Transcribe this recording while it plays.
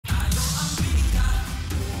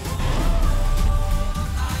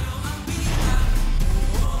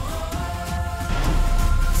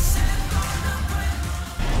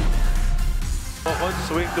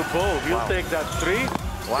swing to Bo. He'll take that three.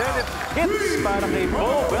 Then it hits para kay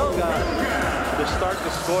Bo Belga to start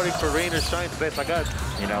the scoring for Rainer Shine. Agad.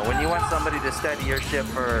 You know, when you want somebody to steady your ship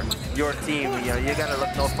for your team, you know, you gotta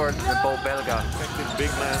look no further than Bo Belga. Effective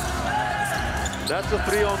big man. That's a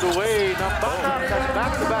three on the way. Nambaka has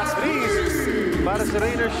back-to-back threes para sa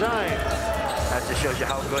Rainer Shine. That just shows you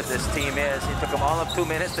how good this team is. It took them all of 2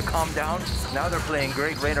 minutes to calm down. Now they're playing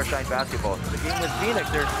great Rainer Shine basketball. The game with Phoenix,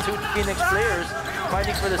 there's two Phoenix players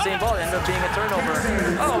fighting for the same ball. Ended up being a turnover.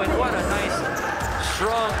 Oh, and what a nice,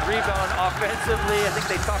 strong rebound offensively. I think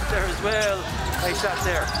they talked there as well. Nice shot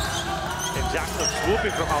there. And Jackson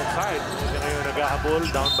swooping from outside. Ngayon naghahabol,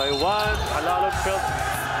 down by one. Alalon felt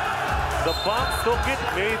the bump, took it,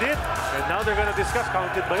 made it. And now they're gonna discuss,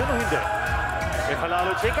 counted ba yun o hindi? If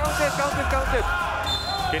Halalo say, counted.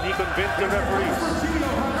 Can he convince the referees?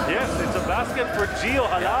 Yes, it's a basket for Gio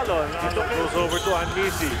Halalo. Ito goes over to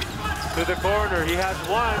Anmisi. To the corner, he has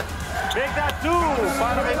one. Make that two!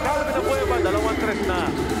 Para kay Calvin Abueva, dalawang tres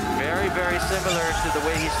na. Very, very similar to the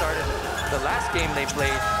way he started the last game they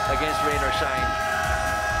played against Rainer Shine.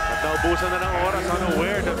 At naubusan na ng oras,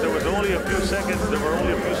 unaware that there was only a few seconds. There were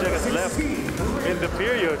only a few seconds left in the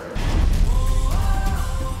period.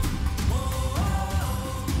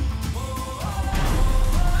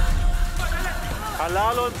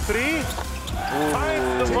 Alalon three.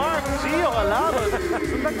 Finds the mark. Gio Alalon.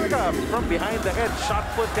 Like a from behind the head shot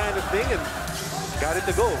put kind of thing and got it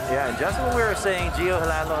to go. Yeah, and just when we were saying Gio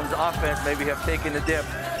Halalon's offense maybe have taken a dip.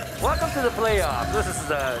 Welcome to the playoffs. This is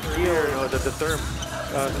the Gio, you know, the term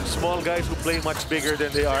small guys who play much bigger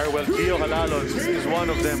than they are. Well, Gio Halalon is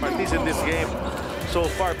one of them, at least in this game so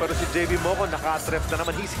far. Pero si JB Moco nakatref na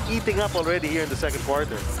naman. He's heating up already here in the second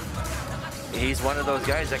quarter. He's one of those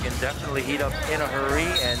guys that can definitely heat up in a hurry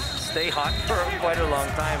and stay hot for quite a long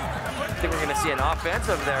time. I think we're going to see an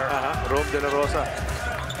offensive there. Rome De La Rosa.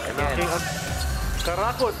 And knocking on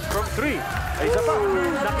Karakot from three. Ay, isa pa.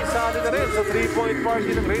 Nakisali na rin sa three-point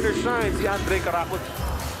party ng Rainer Shine, si Andre Karakot.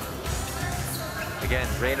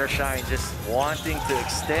 Again, Rainer Shine just wanting to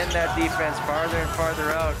extend that defense farther and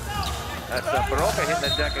farther out. That's Baroka hitting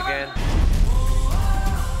the deck again.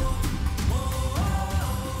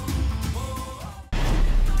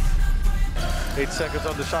 8 seconds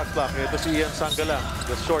on the shot clock. Ito si Ian Sangalang.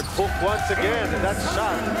 The short hook once again, and that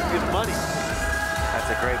shot is money. That's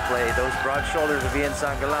a great play. Those broad shoulders of Ian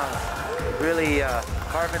Sangalang really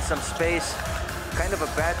carving some space. Kind of a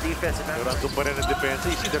bad defensive effort. Nandun pa rin ang depensa.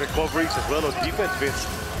 You see the recoveries as well on defense, Vince.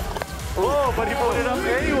 Oh, but he put it up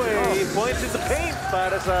anyway. He points in the paint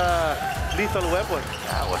para sa lethal weapon.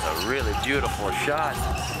 That was a really beautiful shot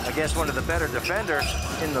against one of the better defenders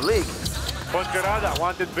in the league. Poncarada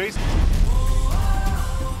wanted base.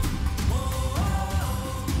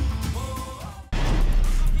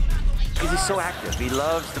 He's so active. He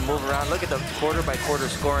loves to move around. Look at the quarter-by-quarter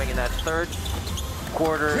scoring in that third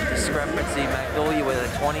quarter discrepancy. Magnolia with a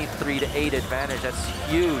 23-8 advantage. That's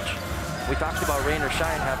huge. We talked about Rainer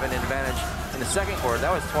Shine having an advantage in the second quarter.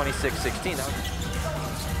 That was 26-16.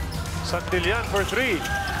 Santillan for three.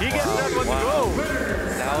 He gets that one to go.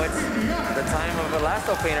 Now it's the time of the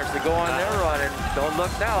Lasso Painters to go on their run. And don't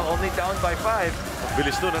look now, only down by 5. Ang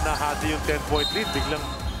bilis nun na nahati yung 10-point lead. Biglang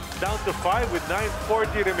down to 5 with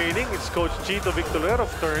 9:40 remaining. It's Coach Chito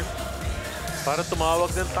Victorero's turn para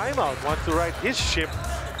tumawag ng timeout. Wants to right his ship.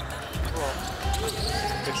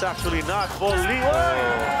 It's actually not. Volley.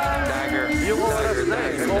 Dagger. Yung oras na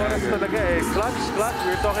eh. Oras talaga eh. Clutch.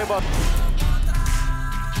 We're talking about